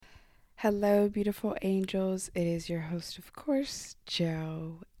Hello, beautiful angels. It is your host, of course,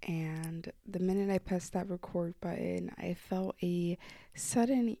 Joe. And the minute I pressed that record button, I felt a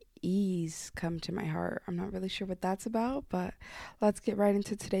sudden ease come to my heart. I'm not really sure what that's about, but let's get right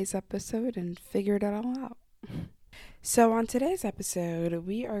into today's episode and figure it all out. So, on today's episode,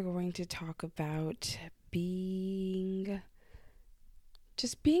 we are going to talk about being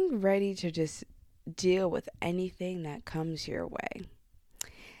ready to just deal with anything that comes your way.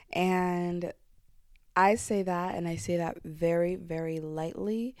 And I say that, and I say that very, very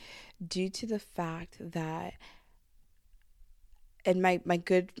lightly due to the fact that, and my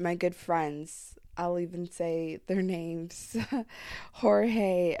good friends, I'll even say their names,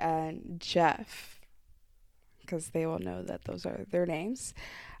 Jorge and Jeff, because they will know that those are their names.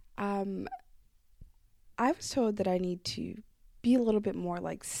 I was told that I need to be a little bit more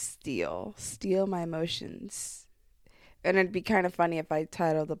like steal my emotions. And it'd be kind of funny if I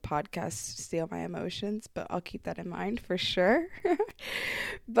titled the podcast Steal My Emotions, but I'll keep that in mind for sure.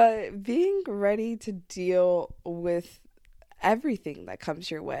 But being ready to deal with everything that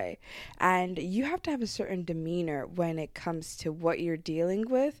comes your way. And you have to have a certain demeanor when it comes to what you're dealing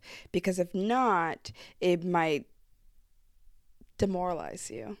with, because if not, it might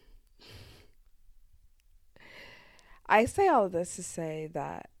demoralize you. I say all of this to say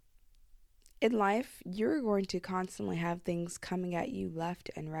that in life, you're going to constantly have things coming at you left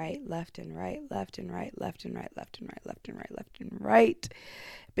and right, left and right, left and right, left and right, left and right, left and right, left and right.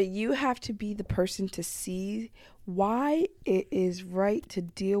 But you have to be the person to see why it is right to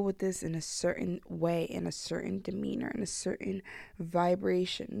deal with this in a certain way, in a certain demeanor, in a certain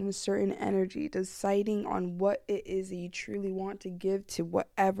vibration, in a certain energy, deciding on what it is that you truly want to give to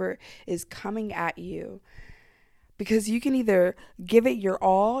whatever is coming at you. Because you can either give it your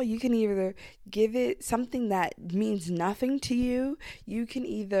all, you can either give it something that means nothing to you, you can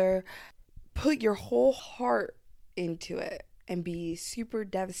either put your whole heart into it and be super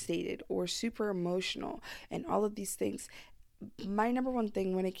devastated or super emotional and all of these things. My number one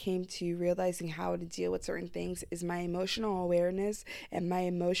thing when it came to realizing how to deal with certain things is my emotional awareness and my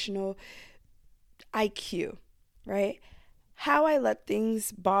emotional IQ, right? How I let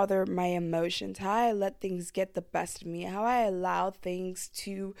things bother my emotions, how I let things get the best of me, how I allow things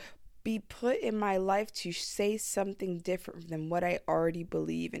to be put in my life to say something different than what I already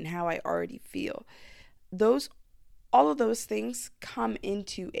believe and how I already feel. All of those things come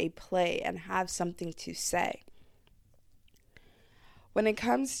into a play and have something to say. When it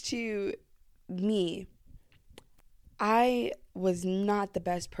comes to me, I was not the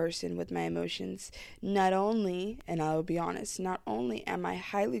best person with my emotions. Not only, and I will be honest, not only am I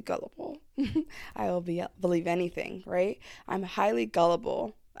highly gullible, I will believe anything, right? I'm highly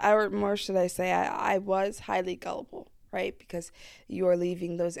gullible. Or more should I say, I was highly gullible, right? Because you are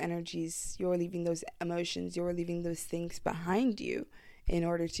leaving those energies, you're leaving those emotions, you're leaving those things behind you in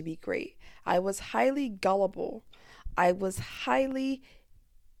order to be great. I was highly gullible. I was highly,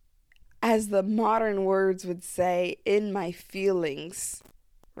 as the modern words would say, in my feelings,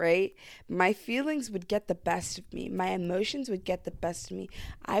 right? My feelings would get the best of me. My emotions would get the best of me.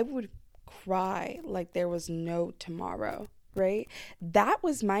 I would cry like there was no tomorrow, right? That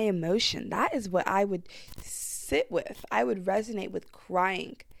was my emotion. That is what I would sit with. I would resonate with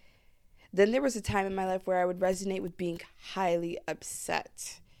crying. Then there was a time in my life where I would resonate with being highly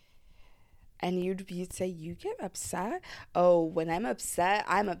upset. And you'd say, you get upset? Oh, when I'm upset,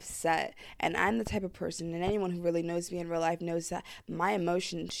 I'm upset. And I'm the type of person, and anyone who really knows me in real life knows that my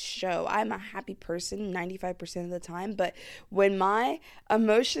emotions show. I'm a happy person 95% of the time. But when my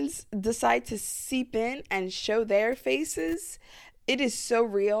emotions decide to seep in and show their faces, it is so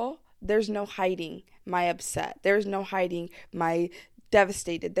real. There's no hiding my upset. There's no hiding my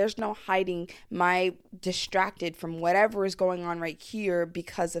devastated. There's no hiding my distracted from whatever is going on right here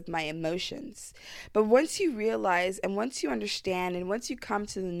because of my emotions. But once you realize and once you understand and once you come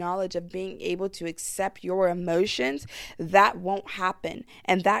to the knowledge of being able to accept your emotions, that won't happen,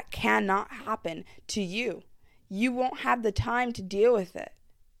 and that cannot happen to you. You won't have the time to deal with it.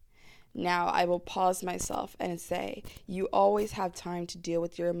 Now, I will pause myself and say, you always have time to deal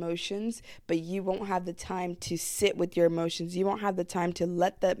with your emotions, but you won't have the time to sit with your emotions. You won't have the time to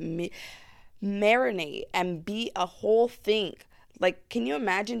let them marinate and be a whole thing. Like, can you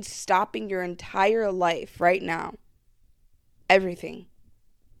imagine stopping your entire life right now? Everything.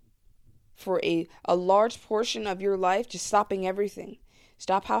 For a large portion of your life, just stopping everything.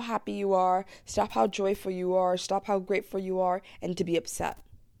 Stop how happy you are, stop how joyful you are, stop how grateful you are, and to be upset.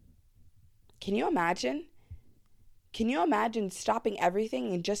 Can you imagine? Can you imagine stopping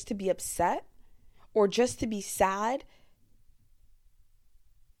everything and just to be upset? Or just to be sad?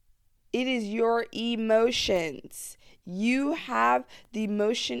 It is your emotions. You have the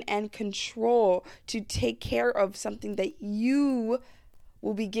emotion and control to take care of something that you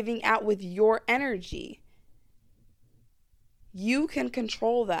will be giving out with your energy. You can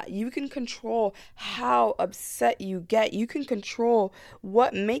control that. You can control how upset you get. You can control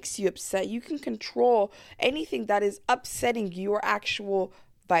what makes you upset. You can control anything that is upsetting your actual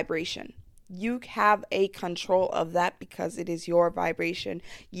vibration. You have a control of that because it is your vibration.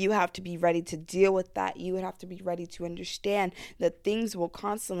 You have to be ready to deal with that. You have to be ready to understand that things will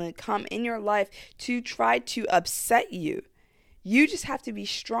constantly come in your life to try to upset you. You just have to be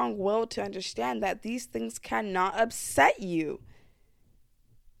strong-willed to understand that these things cannot upset you.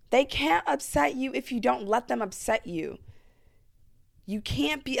 They can't upset you if you don't let them upset you. You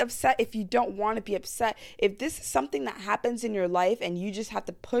can't be upset if you don't want to be upset. If this is something that happens in your life and you just have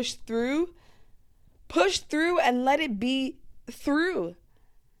to push through and let it be through.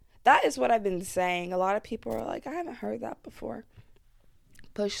 That is what I've been saying. A lot of people are like, I haven't heard that before.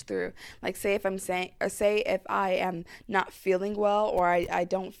 Push through. Like say if I am not feeling well, or I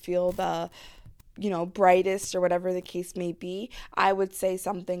don't feel the brightest, or whatever the case may be, I would say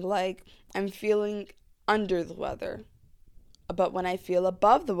something like, I'm feeling under the weather, but when I feel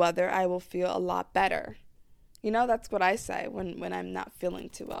above the weather, I will feel a lot better. That's what I say when I'm not feeling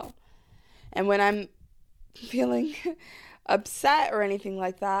too well. And when I'm feeling upset or anything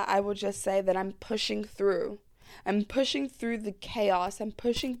like that, I will just say that I'm pushing through. I'm pushing through the chaos. I'm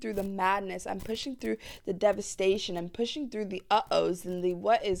pushing through the madness. I'm pushing through the devastation. I'm pushing through the uh-ohs and the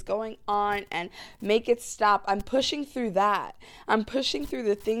what is going on and make it stop. I'm pushing through that. I'm pushing through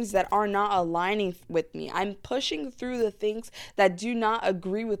the things that are not aligning with me. I'm pushing through the things that do not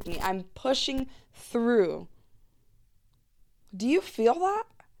agree with me. I'm pushing through. Do you feel that?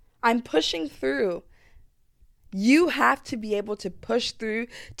 I'm pushing through. You have to be able to push through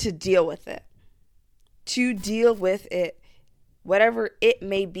to deal with it. To deal with it, whatever it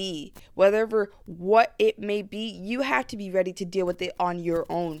may be, what it may be, you have to be ready to deal with it on your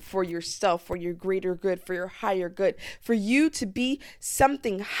own, for yourself, for your greater good, for your higher good, for you to be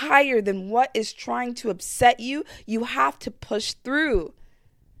something higher than what is trying to upset you. You have to push through.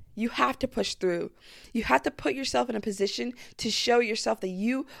 You have to push through. You have to put yourself in a position to show yourself that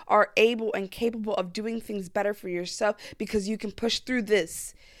you are able and capable of doing things better for yourself, because you can push through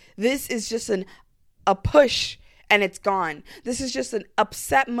this. This is just a push and it's gone. This is just an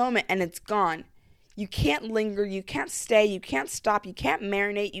upset moment and it's gone. You can't linger, you can't stay, you can't stop, you can't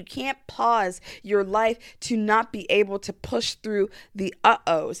marinate, you can't pause your life to not be able to push through the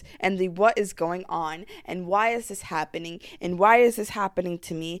uh-ohs and the what is going on and why is this happening and why is this happening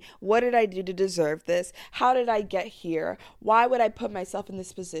to me? What did I do to deserve this? How did I get here? Why would I put myself in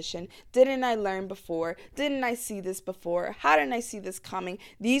this position? Didn't I learn before? Didn't I see this before? How didn't I see this coming?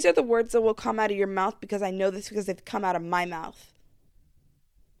 These are the words that will come out of your mouth, because I know this because they've come out of my mouth.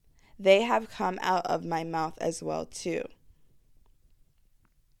 They have come out of my mouth as well too.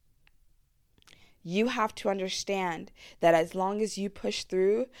 You have to understand that as long as you push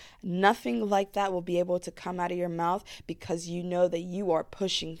through, nothing like that will be able to come out of your mouth, because you know that you are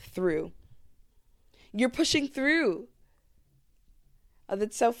pushing through. You're pushing through.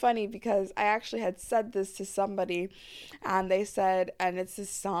 That's so funny, because I actually had said this to somebody and they said, and it's a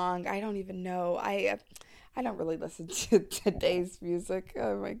song, I don't even know. I don't really listen to today's music.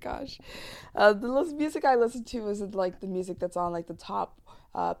 Oh my gosh. The music I listen to isn't like the music that's on like the top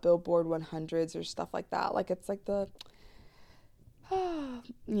Billboard 100s or stuff like that. Like it's like the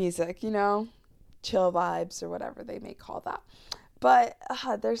music, chill vibes or whatever they may call that. But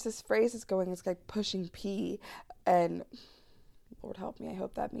there's this phrase that's going, it's like pushing P, and Lord help me, I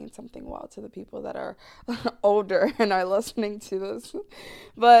hope that means something well to the people that are older and are listening to this.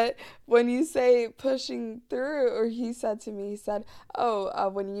 But when you say pushing through, or he said to me, he said,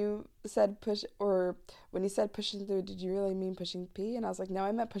 when you said pushing through, did you really mean pushing P? And I was like, no,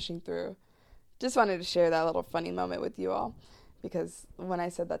 I meant pushing through. Just wanted to share that little funny moment with you all, because when I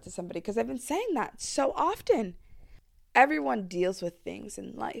said that to somebody, because I've been saying that so often. Everyone deals with things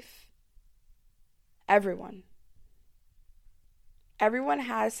in life. Everyone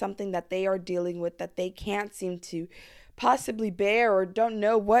has something that they are dealing with that they can't seem to possibly bear, or don't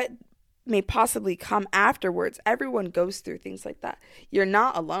know what may possibly come afterwards. Everyone goes through things like that. You're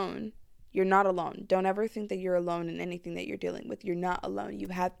not alone. You're not alone. Don't ever think that you're alone in anything that you're dealing with. You're not alone. You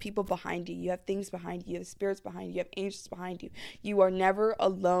have people behind you. You have things behind you. You have spirits behind you. You have angels behind you. You are never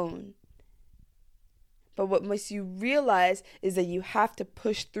alone. But what must you realize is that you have to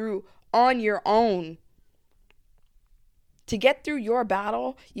push through on your own. To get through your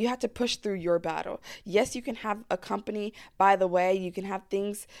battle, you have to push through your battle. Yes, you can have a company by the way. You can have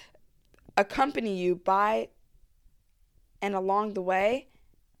things accompany you by and along the way,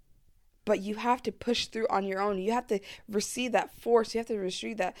 but you have to push through on your own. You have to receive that force. You have to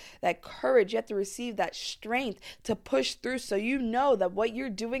receive that courage. You have to receive that strength to push through, so you know that what you're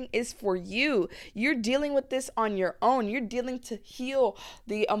doing is for you. You're dealing with this on your own. You're dealing to heal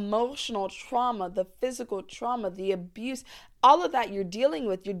the emotional trauma, the physical trauma, the abuse. All of that you're dealing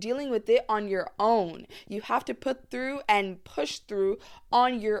with it on your own. You have to put through and push through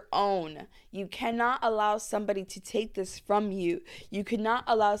on your own. You cannot allow somebody to take this from you. You cannot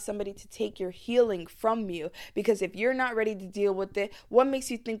allow somebody to take your healing from you, because if you're not ready to deal with it, what makes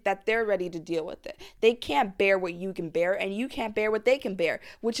you think that they're ready to deal with it? They can't bear what you can bear, and you can't bear what they can bear,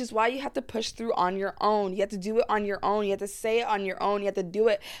 which is why you have to push through on your own. You have to do it on your own. You have to say it on your own. You have to do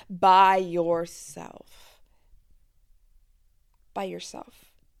it by yourself. By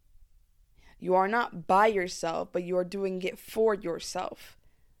yourself. You are not by yourself, but you are doing it for yourself.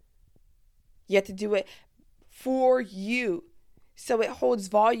 You have to do it for you, so it holds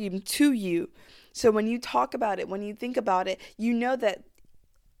volume to you. So when you talk about it, when you think about it, you know that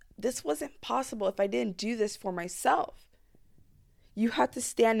this wasn't possible if I didn't do this for myself. You have to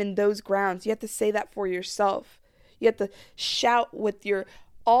stand in those grounds. You have to say that for yourself. You have to shout with your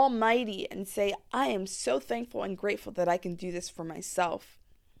Almighty and say, I am so thankful and grateful that I can do this for myself.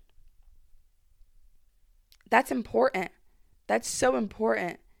 That's important. That's so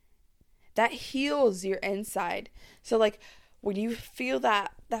important. That heals your inside. So like when you feel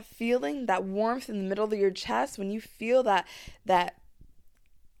that feeling, that warmth in the middle of your chest, when you feel that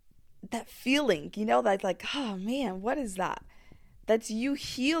feeling, that's like, oh man, what is that? That's you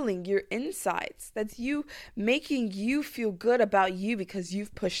healing your insides. That's you making you feel good about you because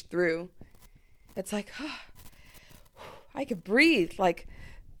you've pushed through. It's like, I could breathe. Like,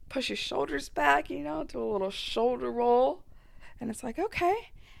 push your shoulders back, do a little shoulder roll. And it's like, okay,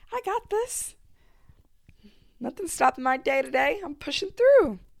 I got this. Nothing's stopping my day today. I'm pushing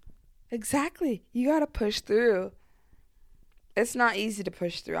through. Exactly. You got to push through. It's not easy to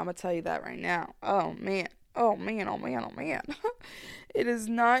push through. I'm going to tell you that right now. Oh, man. Oh, man. It is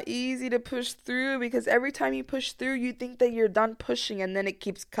not easy to push through, because every time you push through, you think that you're done pushing, and then it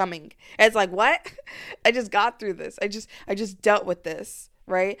keeps coming. And it's like, what? I just got through this. I just dealt with this,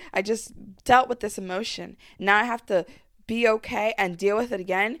 right? I just dealt with this emotion. Now I have to be okay and deal with it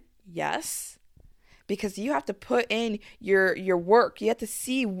again. Yes. Because you have to put in your work. You have to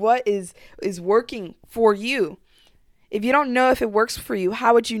see what is working for you. If you don't know if it works for you,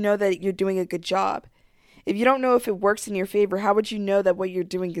 how would you know that you're doing a good job? If you don't know if it works in your favor, how would you know that what you're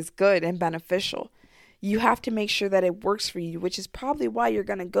doing is good and beneficial? You have to make sure that it works for you, which is probably why you're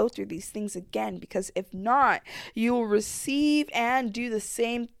going to go through these things again. Because if not, you will receive and do the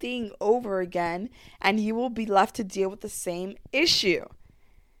same thing over again, and you will be left to deal with the same issue.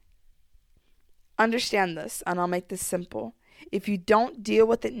 Understand this, and I'll make this simple. If you don't deal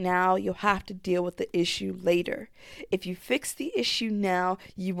with it now, you'll have to deal with the issue later. If you fix the issue now,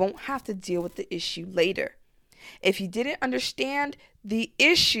 you won't have to deal with the issue later. If you didn't understand the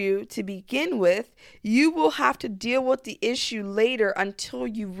issue to begin with, you will have to deal with the issue later until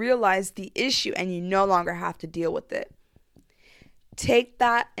you realize the issue and you no longer have to deal with it. Take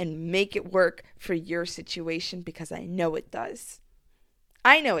that and make it work for your situation, because I know it does.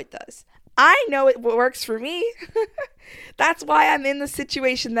 I know it does. I know it works for me. That's why I'm in the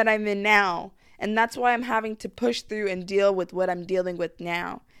situation that I'm in now. And that's why I'm having to push through and deal with what I'm dealing with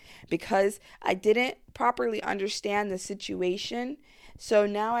now. Because I didn't properly understand the situation. So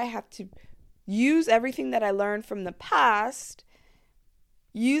now I have to use everything that I learned from the past,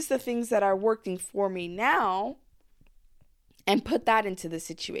 use the things that are working for me now, and put that into the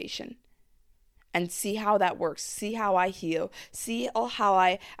situation. And see how that works. See how I heal. See how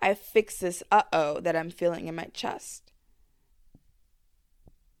I fix this that I'm feeling in my chest.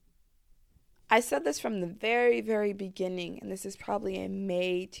 I said this from the very, very beginning, and this is probably in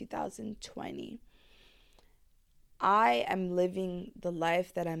May 2020. I am living the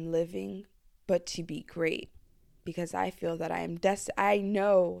life that I'm living, but to be great. Because I feel that I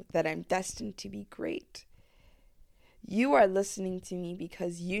know that I'm destined to be great. You are listening to me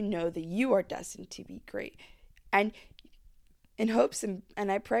because you know that you are destined to be great. And in hopes, and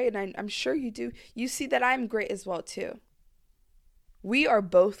I pray, and I'm sure you do, you see that I'm great as well too. We are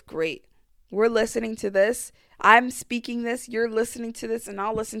both great. We're listening to this. I'm speaking this. You're listening to this, and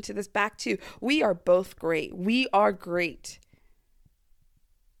I'll listen to this back too. We are both great. We are great.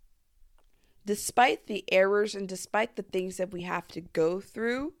 Despite the errors and despite the things that we have to go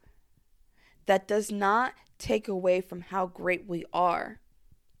through, that does not take away from how great we are,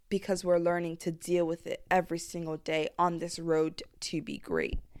 because we're learning to deal with it every single day on this road to be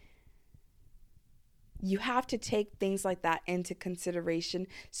great. You have to take things like that into consideration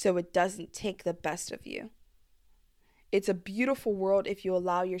so it doesn't take the best of you. It's a beautiful world if you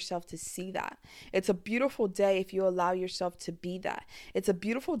allow yourself to see that. It's a beautiful day if you allow yourself to be that. It's a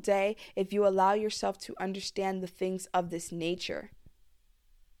beautiful day if you allow yourself to understand the things of this nature.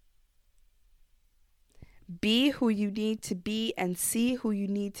 Be who you need to be and see who you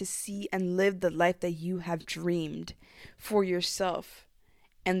need to see and live the life that you have dreamed for yourself.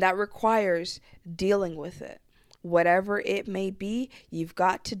 And that requires dealing with it. Whatever it may be, you've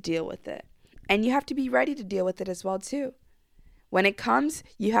got to deal with it. And you have to be ready to deal with it as well, too. When it comes,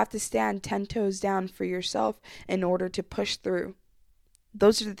 you have to stand 10 toes down for yourself in order to push through.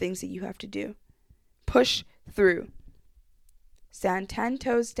 Those are the things that you have to do. Push through. Stand 10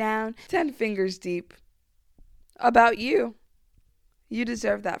 toes down, 10 fingers deep. About you. You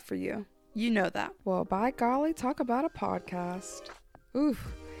deserve that for you. You know that. Well, by golly, talk about a podcast. Oof.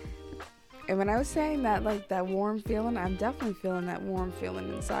 And when I was saying that, like that warm feeling, I'm definitely feeling that warm feeling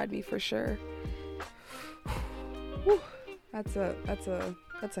inside me for sure. Whew. That's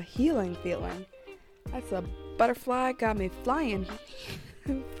a healing feeling. That's a butterfly got me flying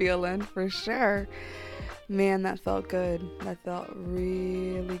feeling for sure. Man, that felt good. That felt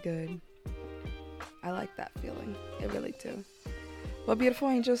really good. I like that feeling. I really do. Well, beautiful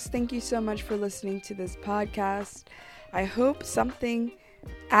angels, thank you so much for listening to this podcast. I hope something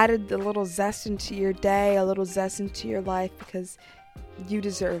added the little zest into your day, a little zest into your life, because you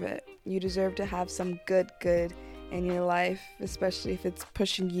deserve it. You deserve to have some good in your life, especially if it's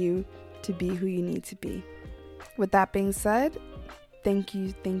pushing you to be who you need to be. With that being said, thank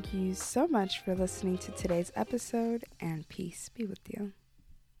you so much for listening to today's episode, and peace be with you.